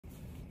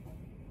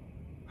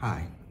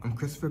Hi, I'm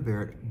Christopher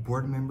Barrett,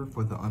 board member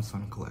for the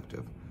Unsung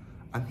Collective.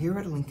 I'm here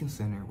at Lincoln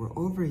Center where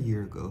over a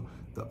year ago,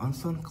 the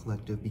Unsung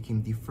Collective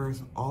became the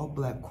first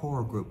all-black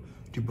choral group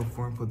to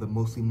perform for the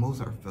Mostly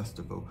Mozart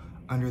Festival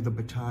under the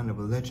baton of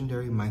a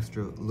legendary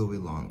maestro, Louis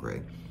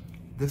Longray.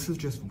 This is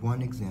just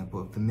one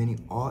example of the many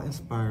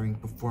awe-inspiring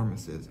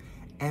performances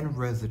and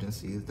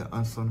residencies the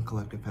Unsung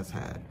Collective has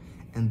had,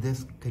 and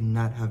this could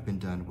not have been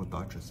done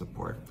without your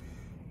support.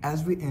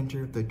 As we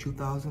enter the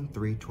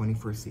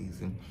 2003-24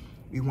 season,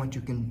 we want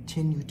to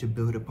continue to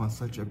build upon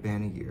such a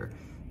banner year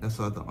that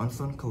saw the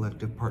Unsung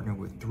Collective partner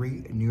with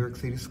 3 New York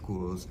City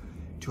schools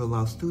to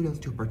allow students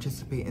to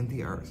participate in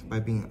the arts by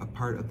being a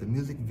part of the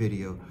music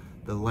video,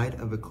 The Light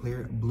of a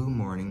Clear Blue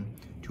Morning,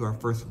 to our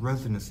first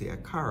residency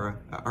at Cara,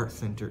 an art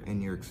center in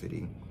New York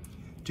City.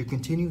 To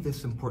continue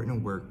this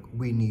important work,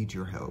 we need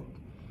your help.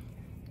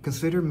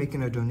 Consider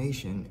making a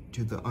donation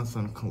to the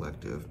Unsung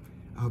Collective.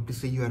 I hope to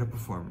see you at a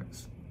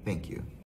performance. Thank you.